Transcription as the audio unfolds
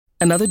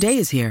Another day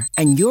is here,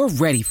 and you're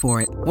ready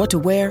for it. What to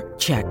wear?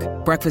 Check.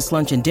 Breakfast,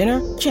 lunch, and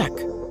dinner? Check.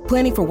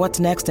 Planning for what's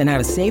next and how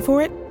to save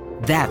for it?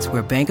 That's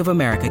where Bank of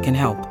America can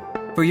help.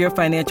 For your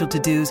financial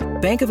to-dos,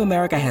 Bank of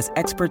America has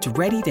experts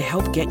ready to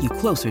help get you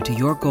closer to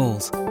your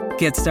goals.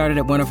 Get started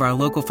at one of our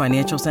local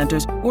financial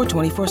centers or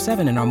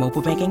 24/7 in our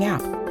mobile banking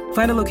app.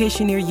 Find a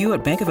location near you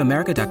at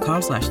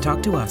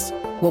bankofamerica.com/talktous.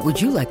 What would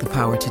you like the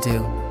power to do?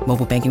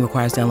 Mobile banking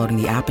requires downloading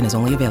the app and is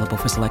only available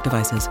for select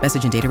devices.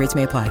 Message and data rates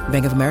may apply.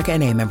 Bank of America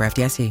N.A., member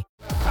FDIC.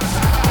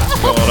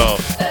 What's going on?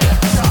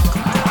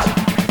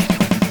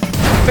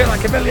 I feel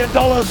like $1 million.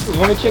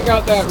 Want to check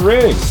out that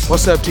ring?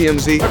 What's up,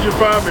 TMZ? How'd you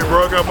find me,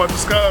 bro? I got my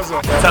disguise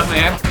on. What's up,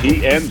 man?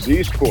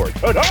 TMZ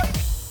Sports.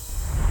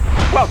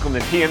 Welcome to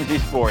TMZ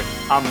Sports.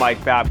 I'm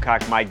Mike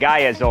Babcock. My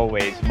guy, as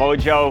always,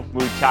 Mojo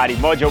Muhtadi.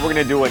 Mojo, we're going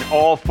to do an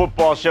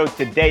all-football show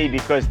today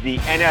because the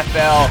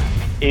NFL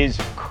is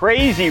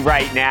crazy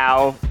right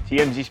now.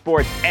 TMZ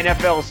Sports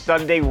NFL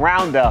Sunday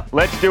Roundup.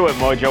 Let's do it,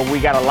 Mojo. We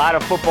got a lot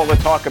of football to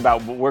talk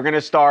about, but we're going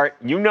to start,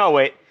 you know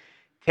it.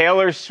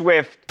 Taylor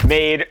Swift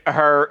made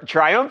her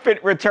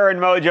triumphant return,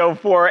 Mojo,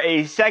 for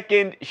a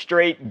second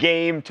straight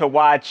game to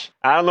watch.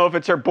 I don't know if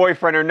it's her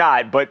boyfriend or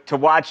not, but to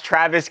watch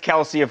Travis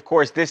Kelce, of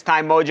course, this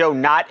time, Mojo,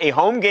 not a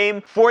home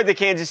game for the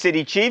Kansas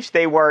City Chiefs.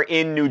 They were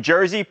in New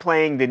Jersey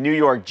playing the New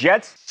York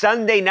Jets.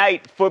 Sunday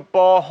night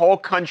football, whole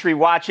country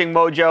watching,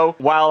 Mojo.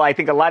 While I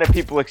think a lot of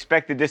people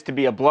expected this to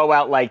be a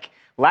blowout like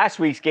last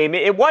week's game,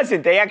 it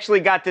wasn't. They actually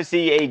got to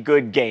see a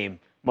good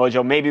game.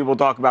 Mojo, maybe we'll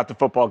talk about the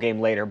football game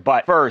later.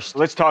 But first,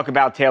 let's talk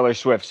about Taylor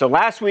Swift. So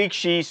last week,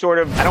 she sort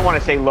of, I don't want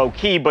to say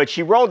low-key, but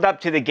she rolled up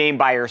to the game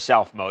by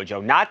herself,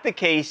 Mojo. Not the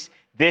case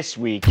this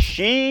week.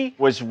 She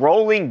was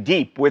rolling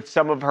deep with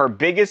some of her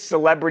biggest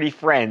celebrity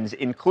friends,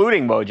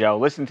 including, Mojo,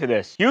 listen to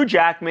this, Hugh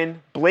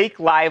Jackman, Blake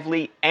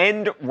Lively,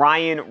 and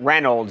Ryan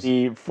Reynolds.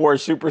 The four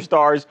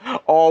superstars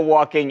all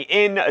walking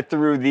in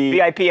through the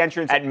VIP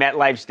entrance at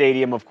MetLife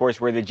Stadium, of course,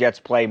 where the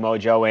Jets play,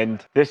 Mojo.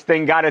 And this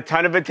thing got a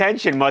ton of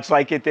attention, much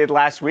like it did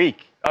last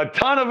week. A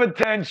ton of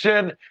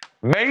attention.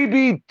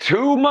 Maybe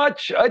too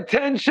much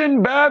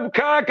attention,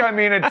 Babcock. I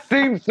mean, it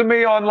seems to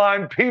me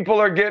online people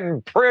are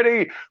getting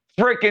pretty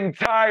freaking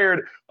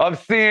tired of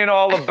seeing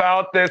all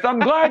about this. I'm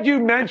glad you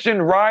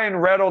mentioned Ryan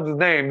Reynolds'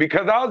 name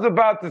because I was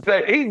about to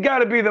say he's got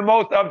to be the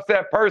most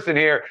upset person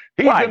here.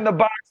 He's right in the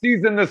box.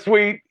 He's in the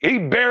suite. He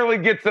barely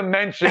gets a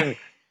mention.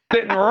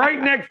 Sitting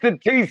right next to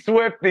T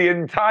Swift the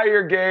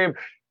entire game.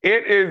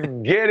 It is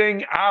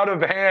getting out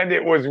of hand.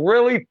 It was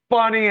really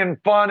funny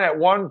and fun at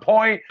one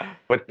point,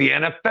 but the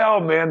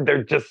NFL, man,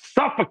 they're just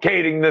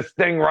suffocating this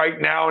thing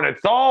right now, and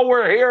it's all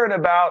we're hearing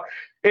about.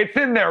 It's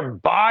in their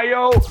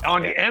bio.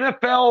 On the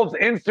NFL's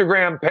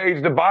Instagram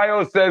page, the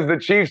bio says the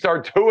Chiefs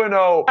are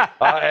 2-0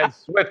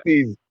 as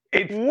Swifties.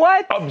 It's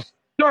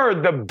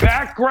absurd. The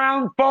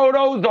background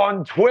photos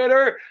on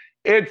Twitter,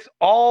 it's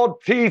all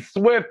T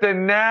Swift,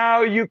 and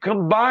now you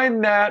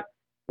combine that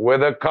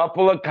with a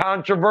couple of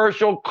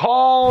controversial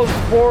calls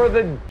for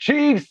the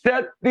Chiefs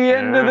at the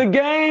end of the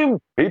game.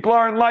 People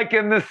aren't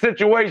liking this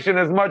situation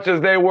as much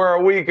as they were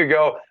a week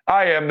ago.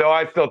 I am, though.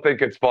 I still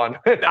think it's fun.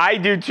 I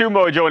do too,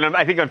 Mojo. And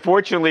I think,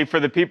 unfortunately, for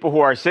the people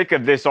who are sick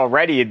of this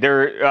already,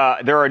 there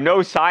are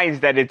no signs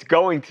that it's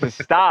going to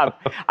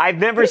stop. I've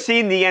never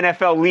seen the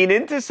NFL lean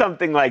into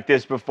something like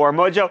this before,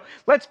 Mojo.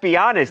 Let's be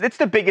honest. It's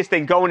the biggest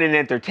thing going in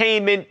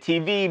entertainment,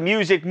 TV,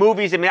 music,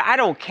 movies. I mean, I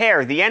don't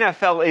care. The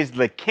NFL is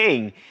the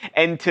king.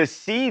 And to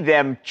see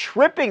them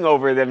tripping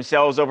over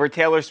themselves over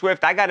Taylor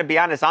Swift, I got to be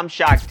honest, I'm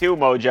shocked too,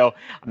 Mojo.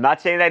 I'm not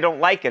saying I don't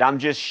like it. I'm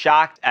just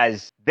shocked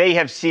as they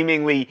have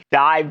seemingly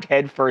dived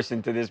headfirst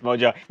into this,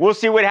 Mojo. We'll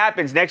see what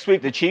happens. Next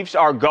week, the Chiefs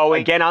are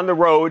going again on the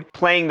road,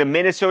 playing the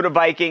Minnesota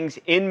Vikings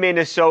in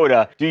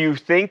Minnesota. Do you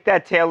think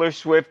that Taylor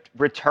Swift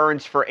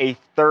returns for a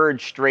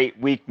third straight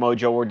week,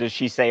 Mojo, or does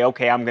she say,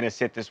 okay, I'm going to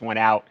sit this one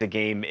out, the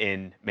game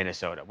in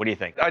Minnesota? What do you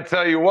think? I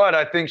tell you what,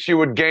 I think she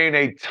would gain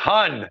a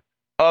ton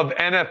of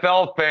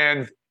NFL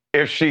fans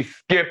if she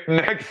skipped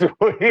next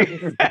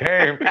week's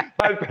game.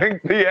 I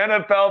think the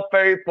NFL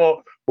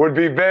faithful would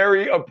be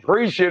very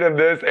appreciative of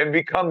this and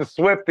become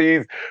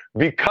Swifties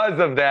because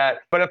of that.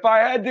 But if I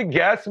had to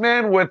guess,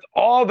 man, with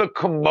all the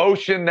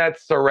commotion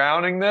that's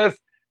surrounding this,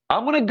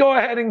 I'm going to go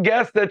ahead and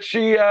guess that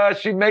she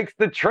makes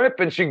the trip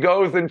and she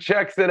goes and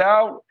checks it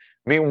out.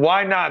 I mean,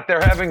 why not? They're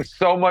having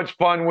so much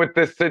fun with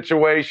this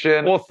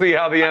situation. We'll see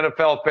how the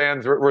NFL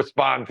fans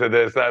respond to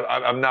this.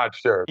 I'm not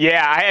sure.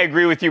 Yeah, I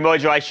agree with you,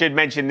 Mojo. I should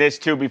mention this,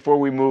 too, before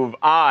we move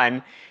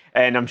on.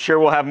 And I'm sure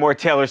we'll have more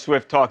Taylor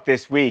Swift talk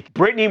this week.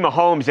 Brittany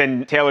Mahomes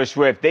and Taylor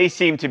Swift, they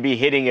seem to be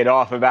hitting it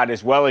off about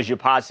as well as you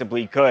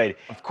possibly could.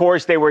 Of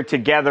course, they were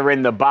together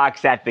in the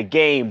box at the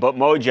game, but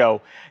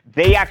Mojo,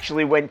 they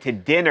actually went to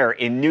dinner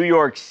in New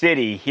York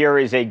City. Here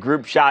is a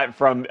group shot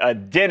from a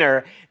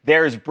dinner.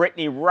 There's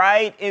Brittany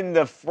right in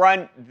the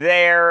front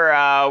there.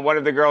 One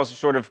of the girls is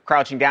sort of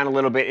crouching down a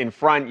little bit in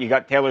front. You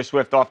got Taylor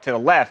Swift off to the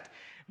left.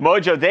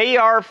 Mojo, they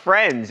are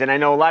friends, and I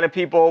know a lot of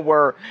people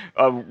were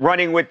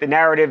running with the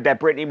narrative that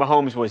Brittany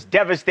Mahomes was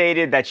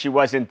devastated, that she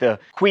wasn't the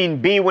queen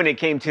bee when it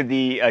came to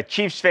the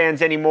Chiefs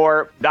fans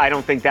anymore. I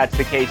don't think that's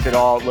the case at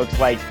all. It looks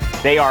like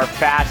they are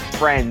fast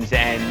friends,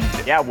 and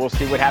yeah, we'll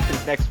see what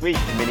happens next week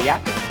in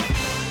Minneapolis.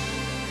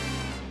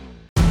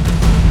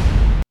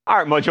 All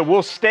right, Mojo,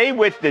 we'll stay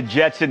with the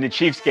Jets and the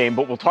Chiefs game,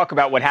 but we'll talk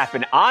about what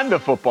happened on the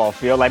football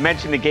field. I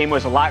mentioned the game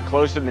was a lot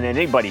closer than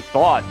anybody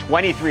thought.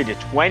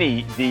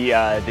 23-20,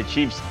 the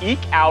Chiefs eke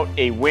out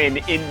a win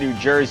in New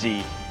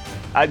Jersey.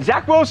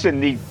 Zach Wilson,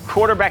 the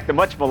quarterback, the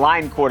much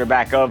maligned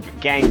quarterback of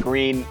Gang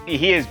Green,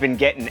 he has been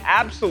getting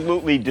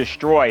absolutely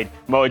destroyed,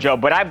 Mojo.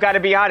 But I've got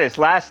to be honest,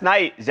 last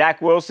night,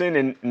 Zach Wilson,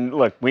 and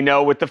look, we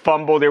know with the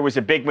fumble there was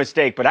a big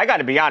mistake, but I got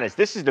to be honest,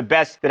 this is the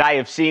best that I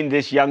have seen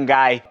this young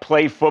guy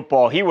play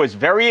football. He was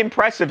very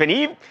impressive, and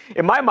in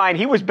my mind,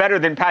 he was better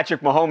than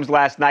Patrick Mahomes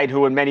last night,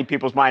 who in many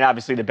people's mind,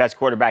 obviously the best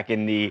quarterback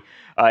in the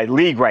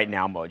league right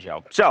now,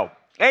 Mojo. So,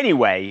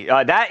 anyway,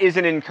 that is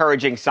an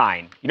encouraging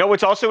sign. You know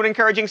what's also an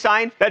encouraging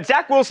sign? That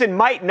Zach Wilson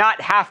might not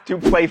have to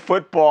play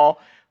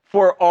football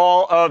for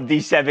all of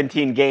the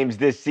 17 games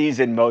this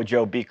season,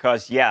 Mojo,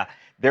 because, yeah,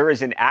 there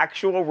is an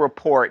actual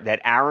report that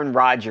Aaron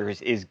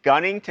Rodgers is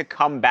gunning to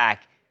come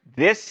back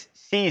this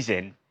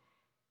season.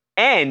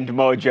 And,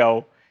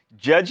 Mojo,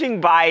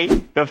 judging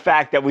by the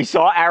fact that we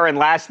saw Aaron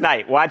last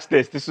night, watch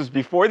this, this was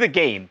before the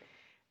game.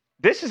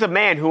 This is a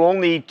man who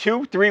only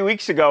 2-3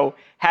 weeks ago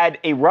had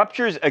a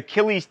ruptured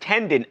Achilles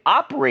tendon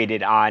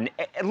operated on.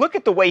 And look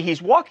at the way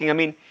he's walking. I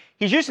mean,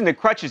 he's using the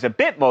crutches a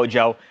bit,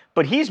 Mojo,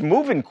 but he's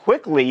moving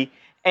quickly,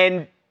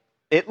 and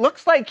it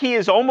looks like he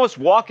is almost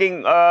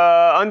walking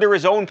under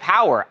his own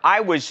power. I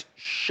was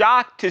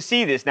shocked to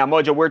see this. Now,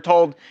 Mojo, we're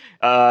told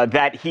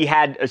that he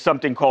had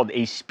something called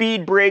a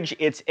speed bridge.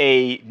 It's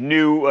a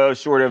new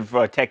sort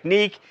of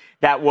technique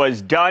that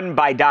was done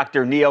by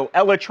Dr. Neil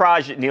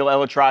Elatraj. Neil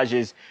Elatraj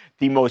is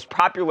the most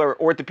popular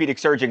orthopedic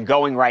surgeon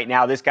going right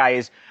now. This guy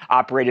has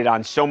operated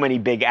on so many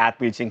big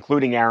athletes,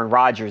 including Aaron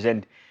Rodgers.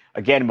 And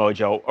again,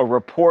 Mojo, a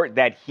report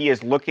that he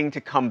is looking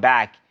to come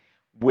back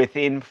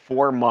within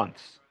 4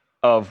 months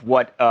of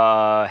what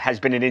has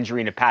been an injury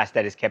in the past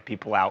that has kept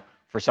people out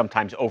for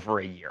sometimes over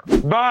a year.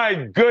 My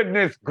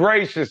goodness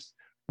gracious.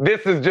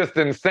 This is just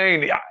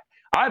insane.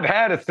 I've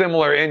had a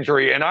similar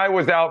injury, and I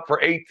was out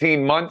for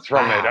 18 months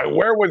from it.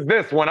 Where was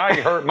this when I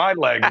hurt my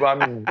leg?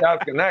 I'm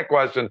asking that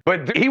question.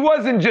 But he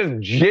wasn't just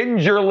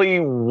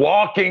gingerly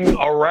walking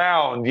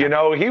around, you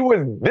know.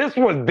 This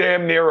was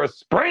damn near a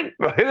sprint.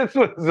 This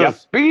was a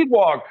speed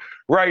walk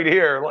right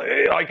here,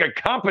 like a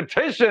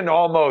competition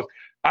almost.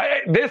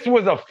 This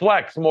was a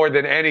flex more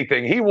than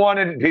anything. He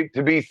wanted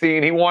to be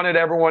seen. He wanted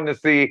everyone to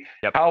see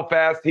how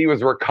fast he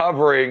was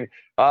recovering,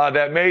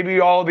 that maybe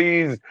all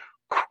these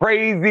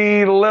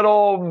crazy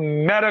little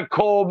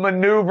medical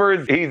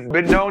maneuvers he's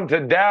been known to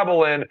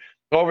dabble in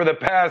over the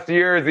past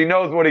years. He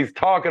knows what he's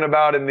talking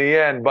about in the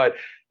end. But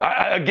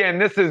again,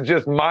 this is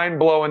just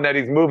mind-blowing that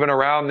he's moving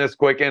around this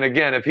quick. And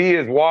again, if he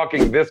is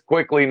walking this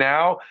quickly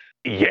now,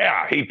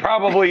 yeah, he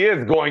probably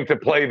is going to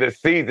play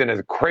this season,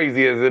 as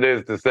crazy as it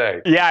is to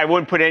say. Yeah, I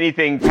wouldn't put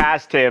anything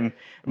past him,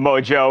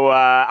 Mojo.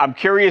 I'm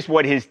curious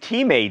what his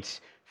teammates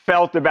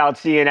felt about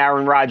seeing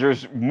Aaron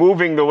Rodgers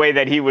moving the way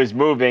that he was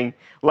moving.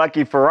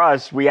 Lucky for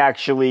us, we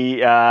actually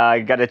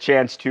got a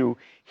chance to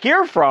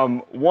hear from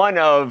one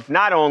of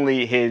not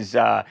only his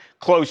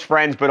close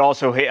friends, but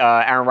also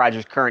Aaron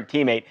Rodgers' current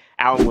teammate,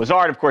 Allen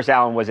Lazard. Of course,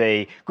 Allen was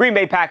a Green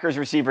Bay Packers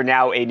receiver,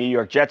 now a New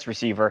York Jets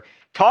receiver.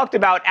 Talked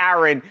about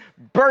Aaron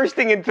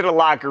bursting into the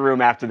locker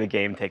room after the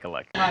game. Take a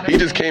look. He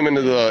just came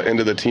into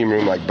the team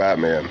room like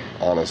Batman,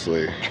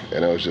 honestly.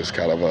 And it was just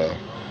kind of a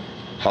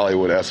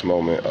Hollywood-esque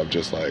moment of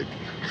just like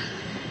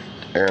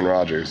Aaron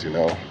Rodgers, you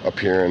know,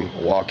 appearing,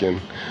 walking.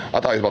 I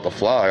thought he was about to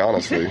fly,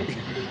 honestly.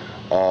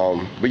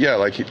 But yeah,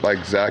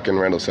 like Zach and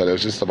Randall said, it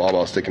was just all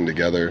about sticking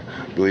together,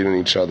 believing in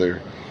each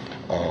other.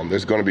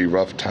 There's going to be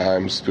rough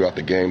times throughout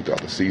the game,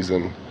 throughout the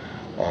season.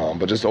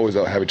 But just always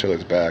have each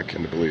other's back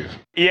and to believe.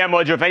 Yeah,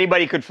 Mojo, if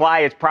anybody could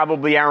fly, it's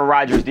probably Aaron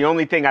Rodgers. The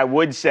only thing I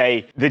would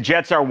say, the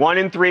Jets are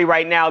 1-3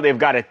 right now. They've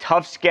got a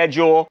tough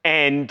schedule,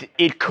 and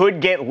it could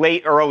get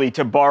late early,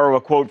 to borrow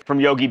a quote from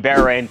Yogi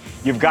Berra. And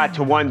you've got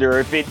to wonder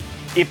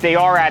if they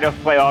are out of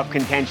playoff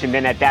contention,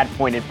 then at that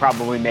point it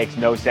probably makes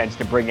no sense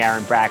to bring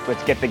Aaron back.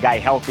 Let's get the guy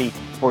healthy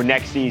for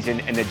next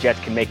season, and the Jets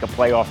can make a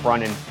playoff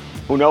run, and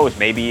who knows,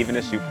 maybe even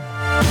a Super Bowl.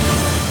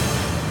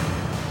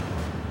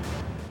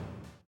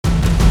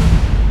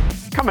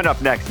 Coming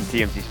up next in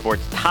TMZ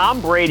Sports, Tom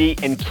Brady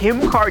and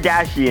Kim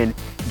Kardashian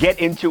get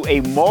into a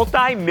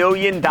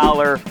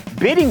multi-million-dollar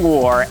bidding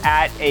war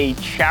at a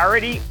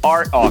charity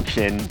art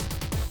auction.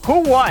 Who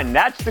won?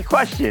 That's the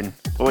question.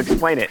 We'll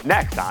explain it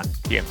next on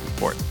TMZ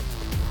Sports.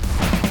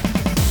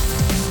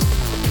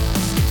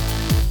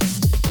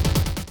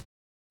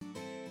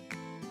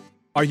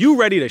 Are you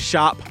ready to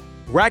shop?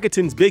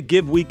 Rakuten's Big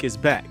Give Week is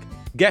back.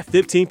 Get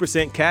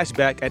 15% cash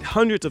back at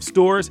hundreds of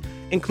stores,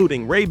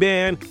 including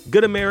Ray-Ban,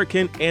 Good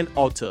American, and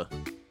Ulta.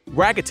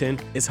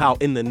 Rakuten is how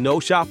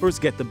in-the-know shoppers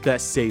get the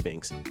best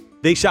savings.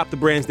 They shop the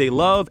brands they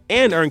love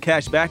and earn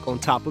cash back on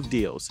top of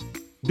deals.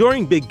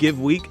 During Big Give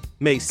Week,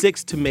 May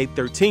 6th to May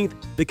 13th,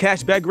 the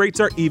cashback rates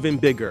are even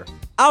bigger.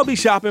 I'll be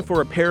shopping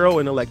for apparel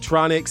and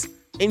electronics,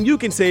 and you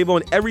can save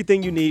on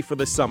everything you need for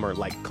the summer,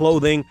 like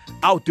clothing,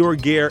 outdoor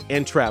gear,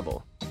 and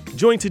travel.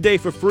 Join today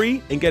for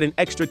free and get an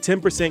extra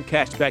 10%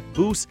 cashback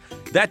boost.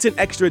 That's an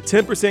extra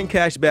 10%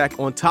 cashback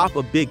on top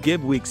of Big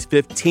Give Week's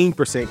 15%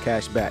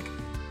 cashback.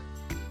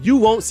 You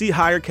won't see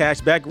higher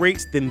cashback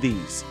rates than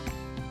these.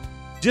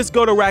 Just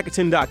go to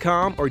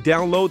Rakuten.com or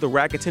download the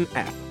Rakuten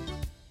app.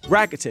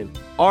 Rakuten,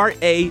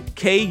 Rakuten.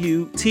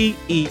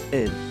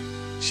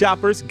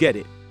 Shoppers get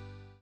it.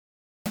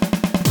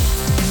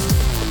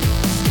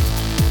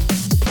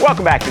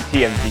 Welcome back to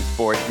TMZ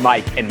Sports,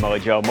 Mike and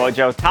Mojo.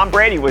 Mojo, Tom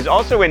Brady was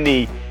also in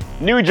the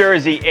New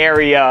Jersey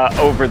area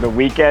over the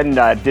weekend,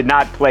 did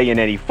not play in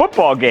any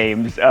football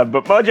games,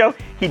 but Mojo,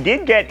 he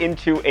did get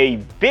into a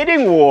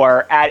bidding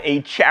war at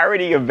a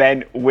charity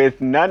event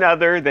with none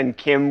other than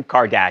Kim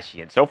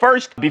Kardashian. So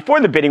first, before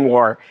the bidding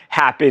war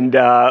happened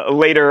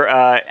later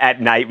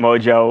at night,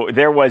 Mojo,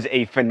 there was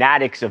a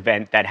Fanatics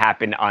event that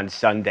happened on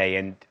Sunday,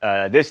 and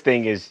this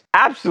thing is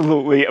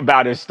absolutely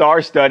about as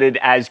star-studded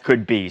as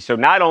could be. So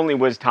not only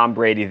was Tom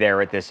Brady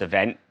there at this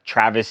event,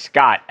 Travis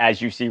Scott,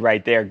 as you see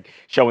right there,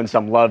 showing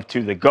some love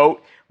to the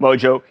GOAT.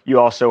 Mojo, you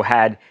also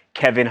had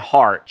Kevin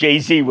Hart.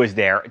 Jay-Z was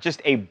there.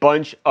 Just a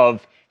bunch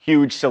of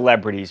huge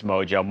celebrities,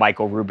 Mojo.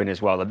 Michael Rubin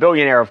as well, the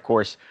billionaire, of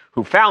course,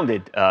 who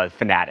founded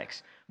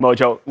Fanatics.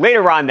 Mojo,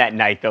 later on that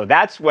night, though,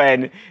 that's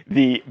when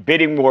the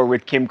bidding war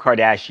with Kim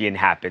Kardashian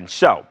happened.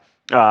 So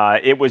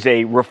it was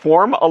a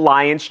Reform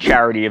Alliance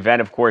charity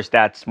event. Of course,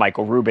 that's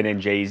Michael Rubin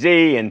and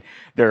Jay-Z, and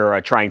they're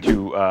trying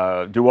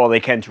to do all they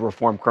can to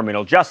reform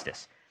criminal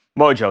justice.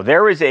 Mojo,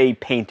 there is a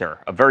painter,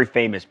 a very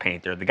famous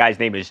painter. The guy's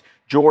name is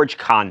George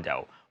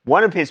Condo.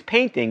 One of his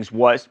paintings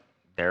was,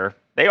 there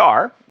they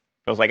are.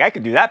 Feels like I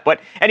could do that.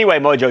 But anyway,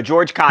 Mojo,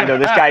 George Condo,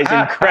 this guy's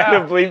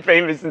incredibly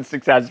famous and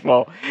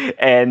successful.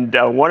 And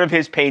one of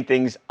his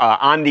paintings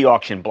on the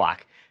auction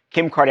block,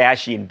 Kim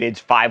Kardashian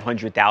bids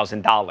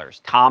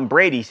 $500,000. Tom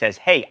Brady says,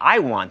 hey, I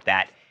want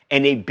that.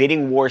 And a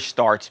bidding war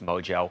starts,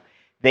 Mojo.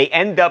 They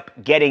end up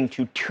getting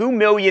to $2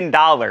 million,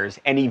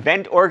 and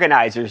event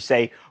organizers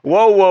say,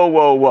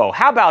 whoa.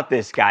 How about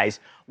this, guys?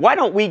 Why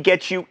don't we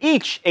get you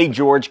each a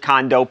George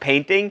Condo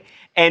painting,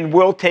 and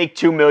we'll take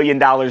 $2 million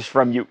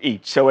from you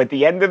each. So at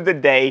the end of the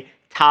day,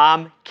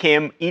 Tom,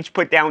 Kim, each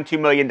put down $2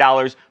 million.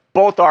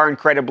 Both are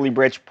incredibly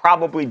rich,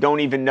 probably don't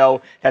even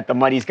know that the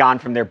money's gone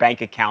from their bank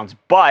accounts,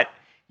 but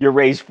you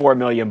raised $4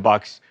 million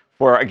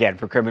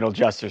for criminal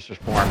justice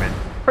reform. And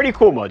pretty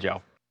cool, Mojo.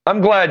 I'm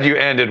glad you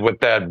ended with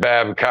that,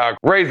 Babcock.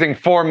 Raising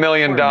 $4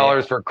 million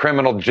for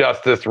criminal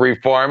justice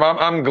reform.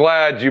 I'm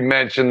glad you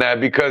mentioned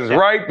that because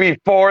right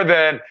before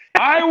then,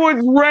 I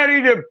was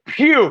ready to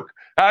puke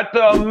at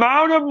the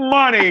amount of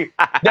money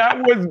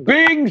that was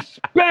being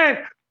spent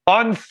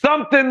on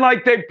something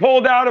like they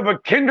pulled out of a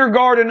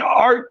kindergarten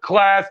art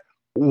class.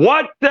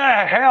 What the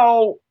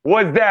hell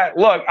was that?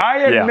 Look,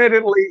 I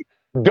admittedly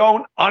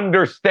don't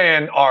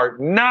understand art.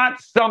 Not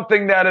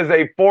something that is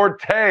a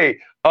forte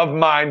of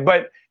mine,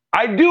 but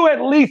I do at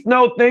least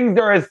know things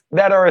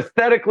that are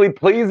aesthetically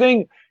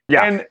pleasing,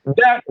 and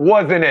that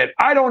wasn't it.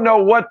 I don't know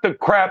what the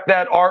crap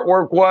that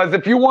artwork was.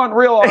 If you want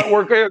real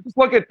artwork, just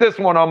look at this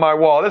one on my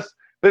wall.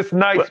 This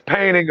nice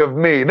painting of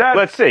me.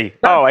 Let's see.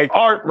 That's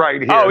art right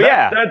here. Oh,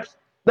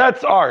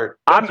 That's art.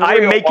 I'm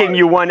making art.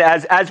 You one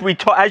as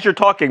you're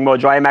talking,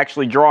 Mojo. I am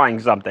actually drawing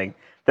something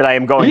that I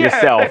am going to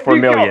sell for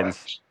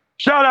millions. Go.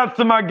 Shout out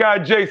to my guy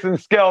Jason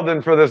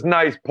Skeldon for this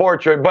nice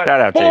portrait. But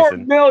shout out,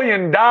 $4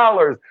 million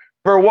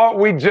for what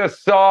we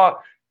just saw.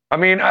 I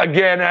mean,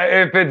 again,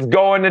 if it's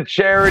going to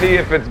charity,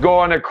 if it's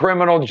going to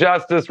criminal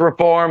justice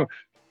reform,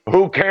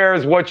 who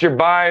cares what you're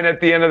buying at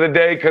the end of the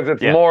day? Because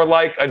it's more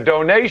like a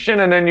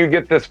donation, and then you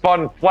get this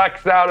fun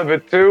flex out of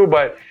it too.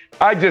 But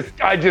I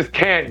just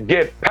can't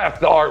get past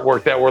the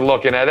artwork that we're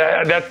looking at.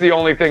 That's the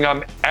only thing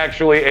I'm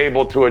actually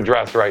able to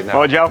address right now.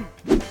 Mojo,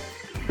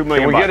 $2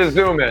 million. Can we get a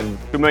zoom in?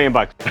 $2 million.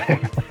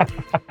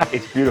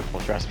 It's beautiful,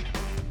 trust me.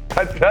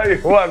 I tell you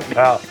what,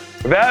 pal.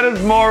 That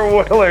is more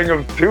willing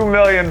of $2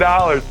 million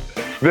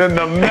than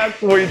the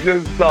mess we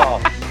just saw.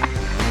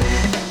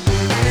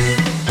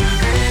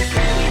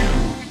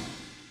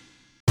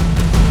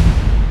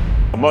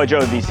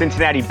 Mojo, the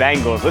Cincinnati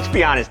Bengals, let's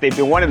be honest, they've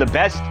been one of the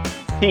best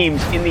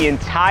teams in the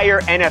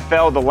entire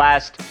NFL the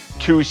last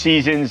 2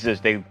 seasons as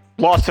they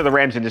lost to the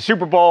Rams in the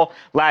Super Bowl,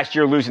 last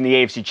year losing the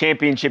AFC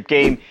Championship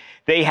game.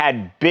 They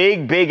had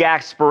big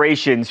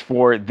aspirations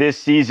for this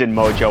season,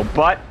 Mojo,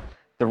 but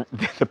the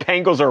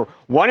Bengals are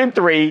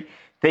 1-3.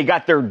 They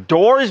got their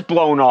doors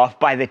blown off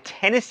by the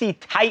Tennessee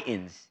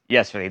Titans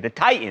yesterday. The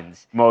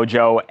Titans,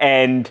 Mojo,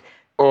 and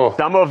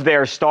some of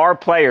their star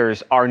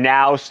players are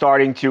now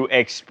starting to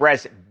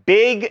express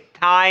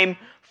big-time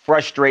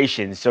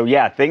frustration. So,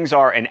 things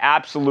are an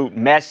absolute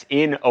mess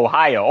in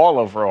Ohio, all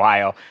over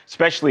Ohio,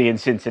 especially in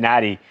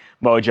Cincinnati,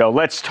 Mojo.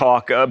 Let's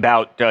talk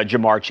about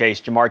Jamar Chase.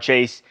 Jamar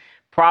Chase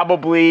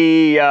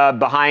probably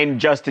behind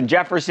Justin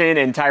Jefferson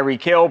and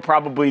Tyreek Hill,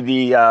 probably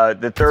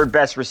the third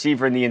best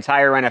receiver in the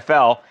entire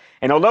NFL.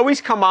 And although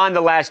he's come on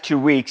the last 2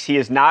 weeks, he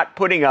is not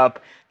putting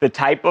up the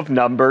type of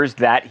numbers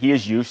that he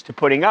is used to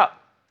putting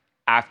up.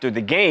 After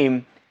the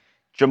game,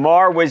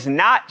 Jamar was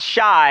not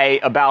shy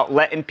about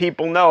letting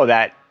people know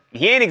that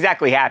he ain't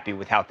exactly happy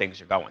with how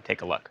things are going.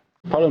 Take a look.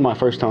 Probably my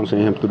first time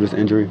seeing him through this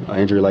injury, an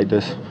injury like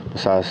this,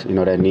 besides,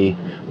 that knee.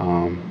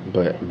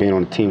 But being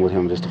on the team with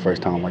him just the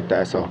first time like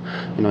that. So,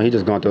 he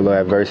just going through a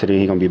little adversity.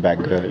 He's going to be back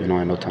good, in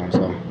no time.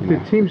 So, the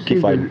team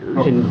keep fighting.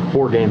 In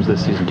 4 games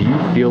this season, do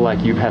you feel like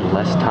you've had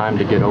less time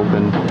to get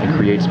open and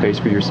create space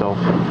for yourself?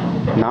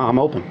 Nah, I'm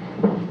open.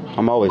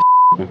 I'm always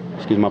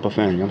excuse my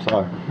profanity. I'm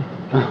sorry.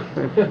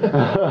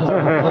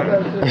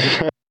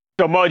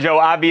 So, Mojo,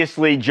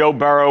 obviously, Joe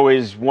Burrow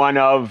is one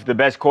of the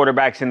best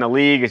quarterbacks in the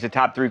league. He's a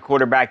top 3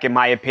 quarterback, in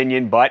my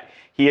opinion, but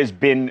he has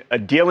been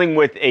dealing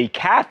with a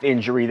calf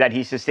injury that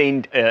he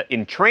sustained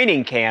in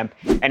training camp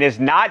and has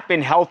not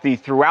been healthy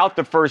throughout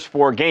the first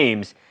 4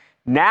 games.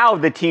 Now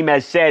the team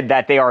has said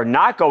that they are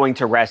not going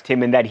to rest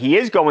him and that he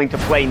is going to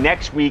play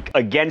next week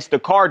against the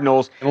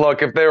Cardinals.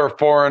 Look, if they were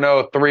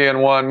 4-0,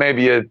 3-1,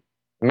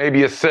 maybe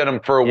you sit them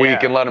for a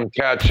week and let them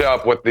catch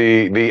up with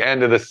the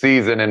end of the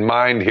season in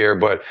mind here.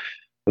 But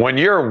when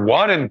you're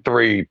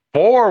 1-3,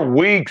 4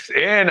 weeks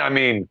in, I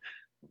mean,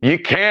 you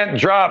can't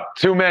drop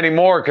too many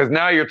more because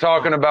now you're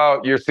talking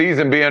about your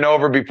season being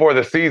over before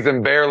the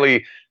season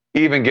barely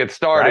even gets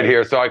started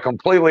here. So I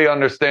completely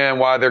understand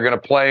why they're going to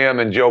play him,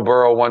 and Joe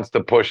Burrow wants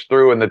to push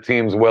through, and the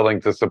team's willing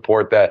to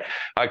support that.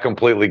 I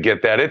completely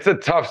get that. It's a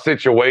tough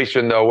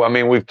situation, though. I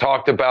mean, we've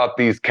talked about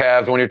these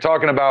calves. When you're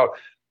talking about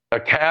a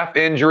calf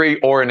injury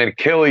or an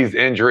Achilles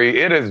injury,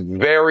 it is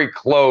very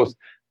close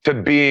to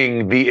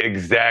being the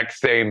exact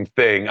same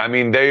thing. I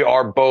mean, they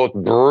are both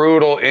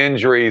brutal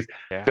injuries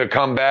to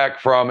come back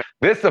from.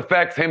 This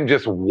affects him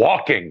just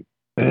walking,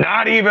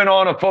 not even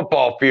on a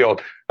football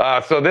field.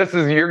 So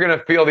you're going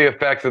to feel the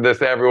effects of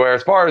this everywhere.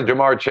 As far as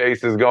Jamar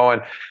Chase is going,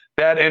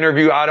 that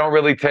interview, I don't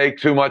really take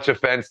too much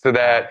offense to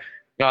that.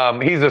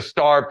 He's a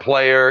star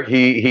player.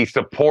 He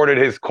supported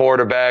his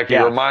quarterback. He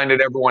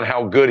reminded everyone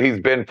how good he's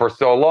been for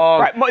so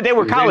long. Right. They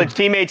were college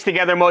teammates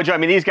together, Mojo. I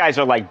mean, these guys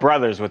are like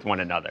brothers with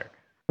one another.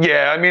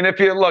 Yeah, I mean, if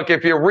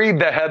you read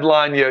the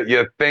headline,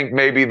 you think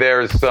maybe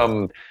there's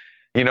some,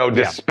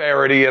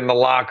 disparity in the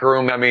locker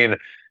room. I mean,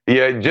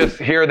 you just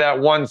hear that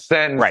one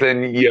sentence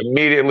and you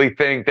immediately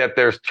think that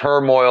there's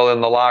turmoil in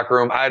the locker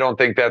room. I don't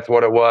think that's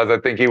what it was. I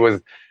think he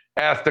was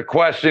asked a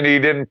question he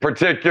didn't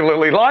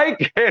particularly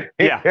like, and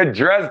he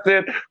addressed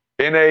it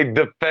in a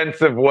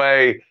defensive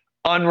way,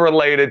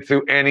 unrelated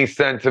to any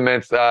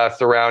sentiments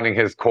surrounding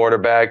his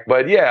quarterback.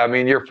 But yeah, I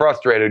mean, you're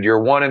frustrated.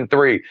 You're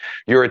 1-3.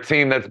 You're a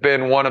team that's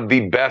been one of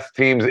the best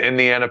teams in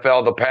the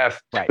NFL the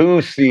past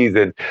 2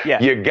 seasons.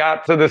 You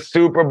got to the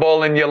Super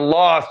Bowl and you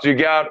lost. You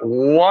got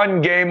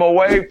 1 game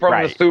away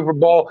from the Super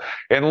Bowl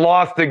and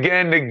lost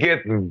again to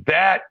get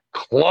that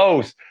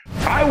close.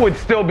 I would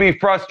still be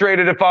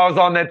frustrated if I was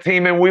on that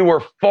team and we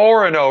were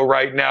 4-0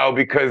 right now,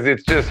 because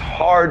it's just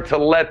hard to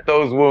let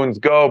those wounds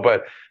go.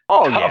 But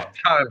tough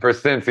time for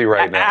Cincy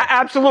right now.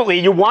 Absolutely.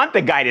 You want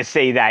the guy to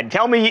say that.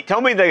 Tell me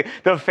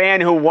the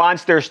fan who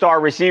wants their star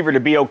receiver to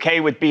be okay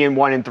with being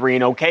 1-3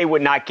 and okay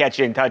with not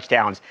catching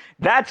touchdowns.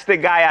 That's the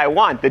guy I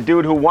want. The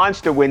dude who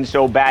wants to win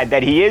so bad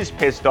that he is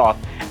pissed off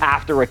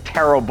after a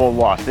terrible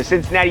loss. The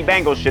Cincinnati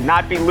Bengals should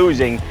not be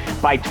losing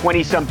by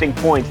 20-something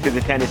points to the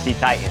Tennessee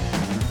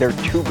Titans. They're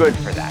too good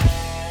for that.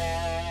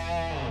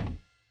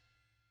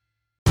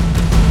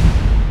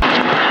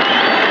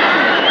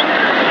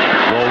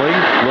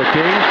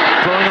 Looking,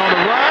 throwing on the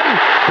run,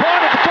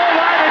 caught at the goal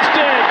line, it's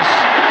Diggs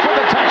for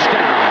the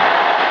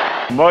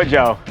touchdown.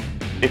 Mojo,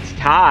 it's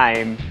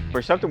time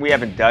for something we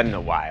haven't done in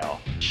a while.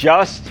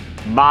 Just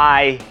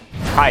my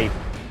type,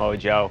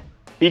 Mojo.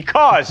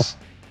 Because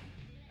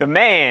the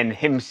man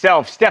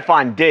himself,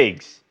 Stephon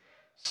Diggs,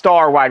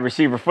 star wide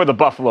receiver for the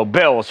Buffalo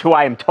Bills, who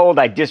I am told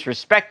I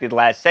disrespected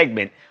last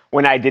segment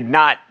when I did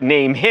not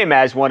name him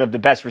as one of the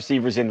best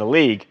receivers in the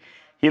league.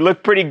 He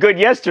looked pretty good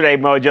yesterday,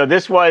 Mojo.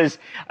 This was,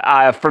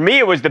 for me,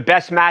 it was the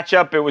best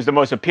matchup. It was the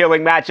most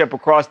appealing matchup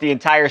across the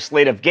entire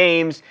slate of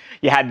games.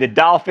 You had the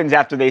Dolphins,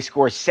 after they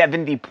score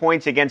 70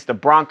 points against the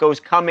Broncos,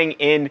 coming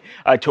in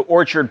to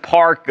Orchard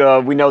Park.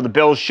 We know the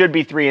Bills should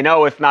be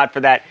 3-0, if not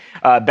for that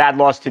bad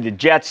loss to the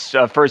Jets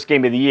first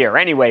game of the year.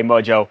 Anyway,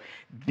 Mojo,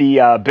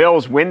 the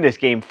Bills win this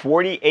game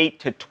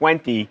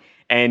 48-20.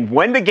 And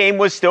when the game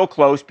was still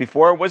close,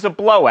 before it was a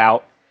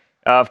blowout,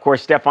 of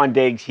course, Stephon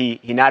Diggs, he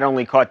not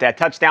only caught that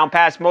touchdown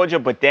pass,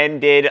 Mojo, but then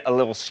did a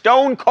little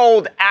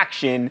stone-cold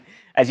action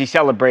as he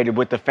celebrated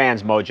with the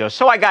fans, Mojo.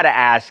 So I got to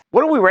ask,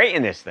 what are we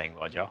rating this thing,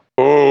 Mojo?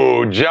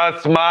 Oh,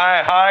 just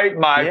my height,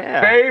 my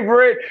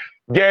favorite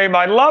game.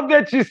 I love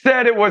that you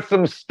said it was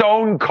some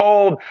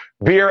stone-cold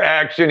beer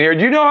action here.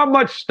 Do you know how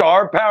much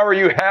star power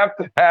you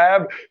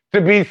have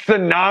to be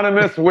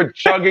synonymous with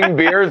chugging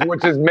beers,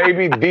 which is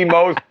maybe the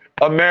most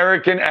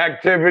American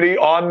activity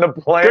on the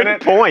planet?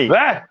 Good point.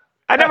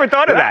 I never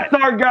thought of that.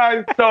 That's our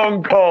guy,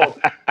 Stone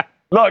Cold.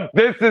 Look,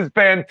 this is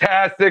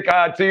fantastic.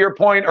 To your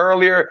point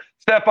earlier,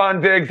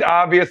 Stephon Diggs,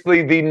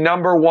 obviously the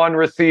number one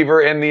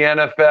receiver in the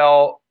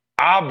NFL,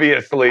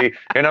 obviously.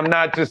 And I'm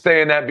not just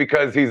saying that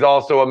because he's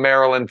also a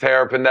Maryland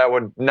Terrapin. That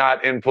would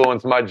not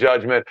influence my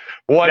judgment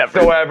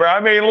whatsoever. I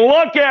mean,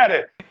 look at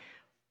it.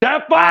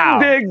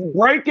 Stephon Diggs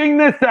breaking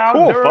this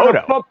out during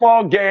a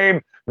football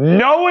game,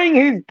 knowing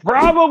he's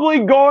probably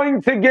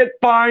going to get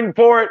fined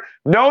for it,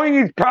 knowing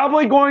he's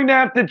probably going to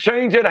have to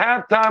change at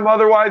halftime,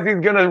 otherwise he's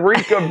going to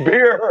reek of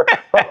beer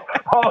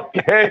all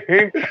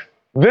game.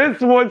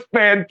 This was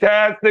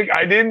fantastic.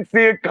 I didn't see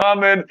it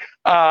coming.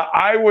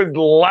 I was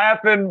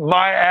laughing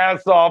my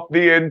ass off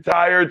the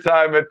entire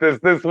time at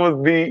this. This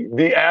was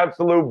the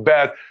absolute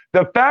best.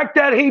 The fact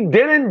that he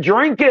didn't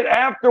drink it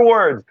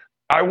afterwards,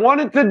 I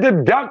wanted to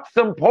deduct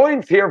some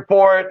points here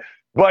for it,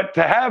 but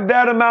to have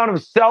that amount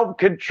of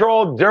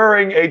self-control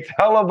during a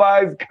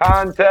televised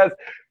contest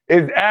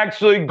is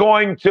actually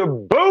going to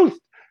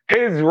boost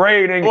his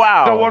rating.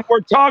 Wow. So when we're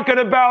talking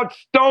about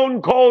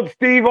Stone Cold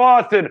Steve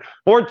Austin,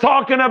 we're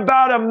talking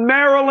about a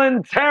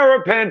Maryland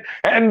Terrapin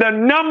and the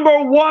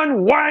number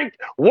one ranked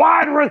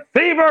wide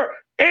receiver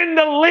in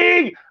the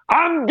league,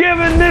 I'm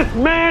giving this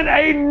man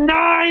a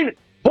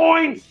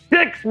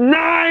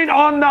 9.69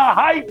 on the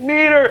hype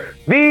meter,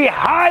 the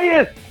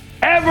highest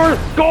ever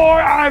score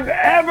I've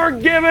ever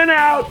given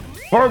out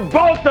for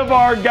both of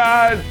our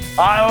guys.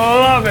 I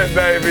love it,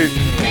 baby.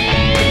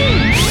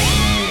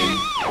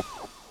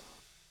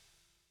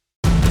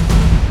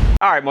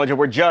 All right, Mojo,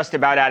 we're just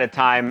about out of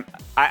time.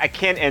 I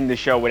can't end the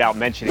show without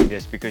mentioning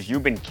this because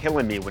you've been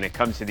killing me when it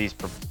comes to these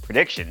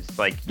predictions.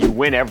 Like, you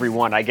win every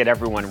one, I get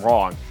everyone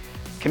wrong.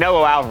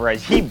 Canelo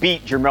Alvarez, he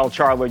beat Jermell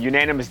Charlo,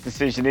 unanimous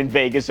decision in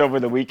Vegas over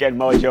the weekend,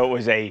 Mojo. It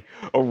was a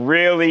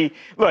really,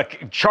 look,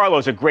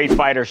 Charlo's a great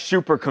fighter,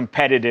 super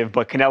competitive,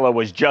 but Canelo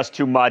was just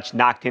too much,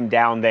 knocked him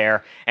down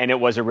there, and it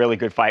was a really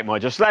good fight,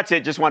 Mojo. So that's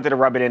it. Just wanted to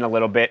rub it in a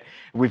little bit.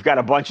 We've got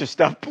a bunch of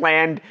stuff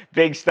planned,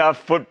 big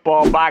stuff,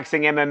 football,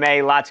 boxing,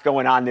 MMA, lots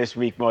going on this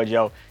week,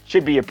 Mojo.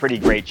 Should be a pretty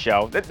great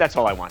show. That's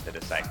all I wanted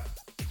to say.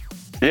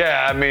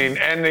 Yeah, I mean,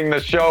 ending the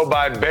show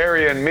by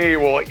burying me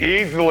will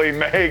easily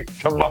make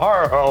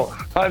tomorrow,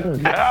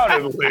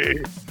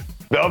 undoubtedly,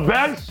 the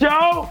best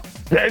show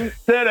since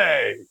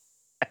today.